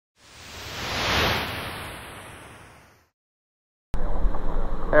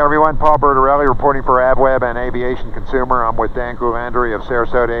Hey everyone, Paul Bertorelli reporting for AVweb and Aviation Consumer. I'm with Dan Gulandry of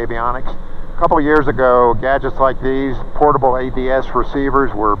Sarasota Avionics. A couple of years ago, gadgets like these, portable ADS receivers,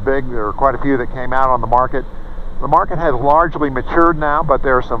 were big. There were quite a few that came out on the market. The market has largely matured now, but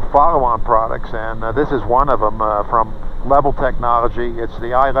there are some follow-on products, and this is one of them from Levi Technology. It's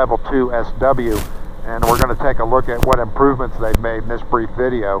the iLevil 2 SW, and we're going to take a look at what improvements they've made in this brief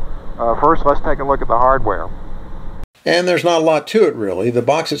video. First, let's take a look at the hardware. And there's not a lot to it really. The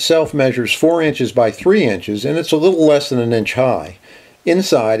box itself measures 4 inches by 3 inches, and it's a little less than an inch high.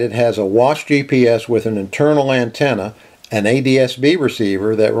 Inside it has a watch GPS with an internal antenna, an ADS-B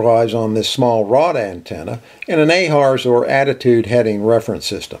receiver that relies on this small rod antenna, and an AHRS or attitude heading reference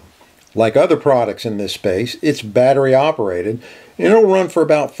system. Like other products in this space, it's battery operated, and it'll run for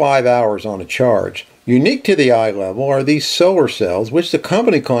about 5 hours on a charge. Unique to the iLevil are these solar cells, which the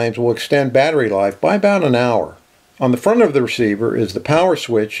company claims will extend battery life by about an hour. On the front of the receiver is the power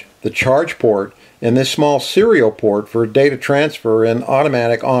switch, the charge port, and this small serial port for data transfer and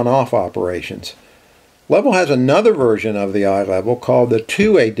automatic on-off operations. Level has another version of the iLevil called the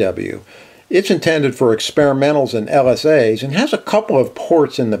 2AW. It's intended for experimentals and LSAs and has a couple of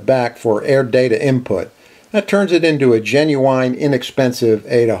ports in the back for air data input. That turns it into a genuine, inexpensive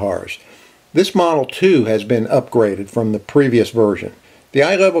AHRS. This model too has been upgraded from the previous version. The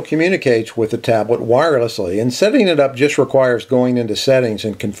iLevil communicates with the tablet wirelessly, and setting it up just requires going into settings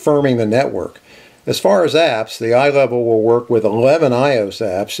and confirming the network. As far as apps, the iLevil will work with 11 iOS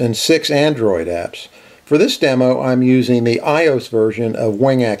apps and 6 Android apps. For this demo, I'm using the iOS version of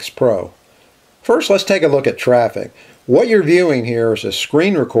WingX Pro. First, let's take a look at traffic. What you're viewing here is a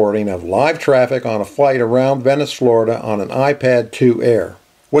screen recording of live traffic on a flight around Venice, Florida on an iPad 2 Air.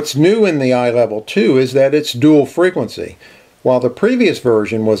 What's new in the iLevil 2 is that it's dual frequency. While the previous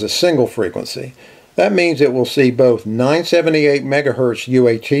version was a single frequency. That means it will see both 978 MHz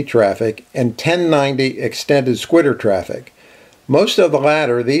UAT traffic and 1090 extended squitter traffic. Most of the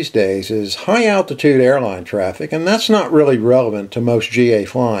latter these days is high-altitude airline traffic, and that's not really relevant to most GA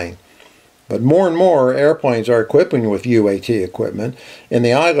flying. But more and more airplanes are equipping with UAT equipment, and the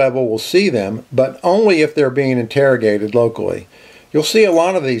iLevil will see them, but only if they're being interrogated locally. You'll see a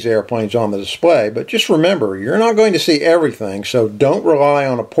lot of these airplanes on the display, but just remember, you're not going to see everything, so don't rely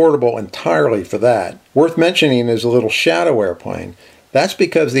on a portable entirely for that. Worth mentioning is a little shadow airplane. That's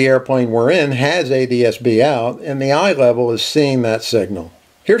because the airplane we're in has ADS-B out, and the iLevil is seeing that signal.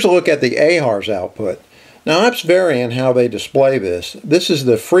 Here's a look at the AHRS output. Now, apps vary in how they display this. This is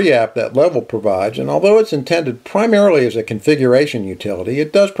the free app that Level provides, and although it's intended primarily as a configuration utility,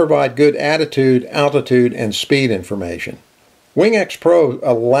 it does provide good attitude, altitude, and speed information. WingX Pro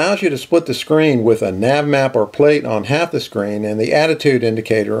allows you to split the screen with a nav map or plate on half the screen and the attitude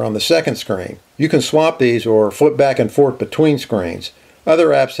indicator on the second screen. You can swap these or flip back and forth between screens.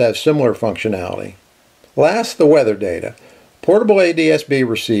 Other apps have similar functionality. Last, the weather data. Portable ADS-B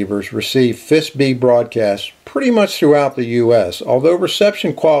receivers receive FISB broadcasts pretty much throughout the U.S., although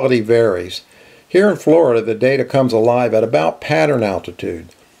reception quality varies. Here in Florida, the data comes alive at about pattern altitude.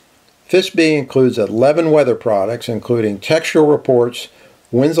 FISB includes 11 weather products, including textual reports,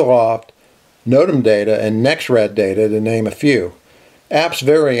 winds aloft, NOTAM data, and NEXRAD data, to name a few. Apps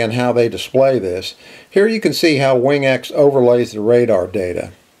vary in how they display this. Here you can see how WingX overlays the radar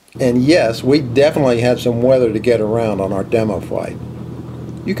data. And yes, we definitely had some weather to get around on our demo flight.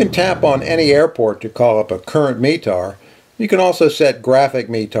 You can tap on any airport to call up a current METAR. You can also set graphic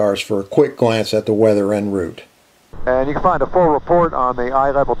METARs for a quick glance at the weather en route. And you can find a full report on the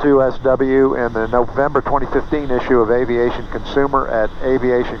iLevil 2 SW in the November 2015 issue of Aviation Consumer at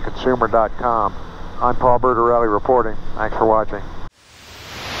aviationconsumer.com. I'm Paul Bertorelli reporting. Thanks for watching.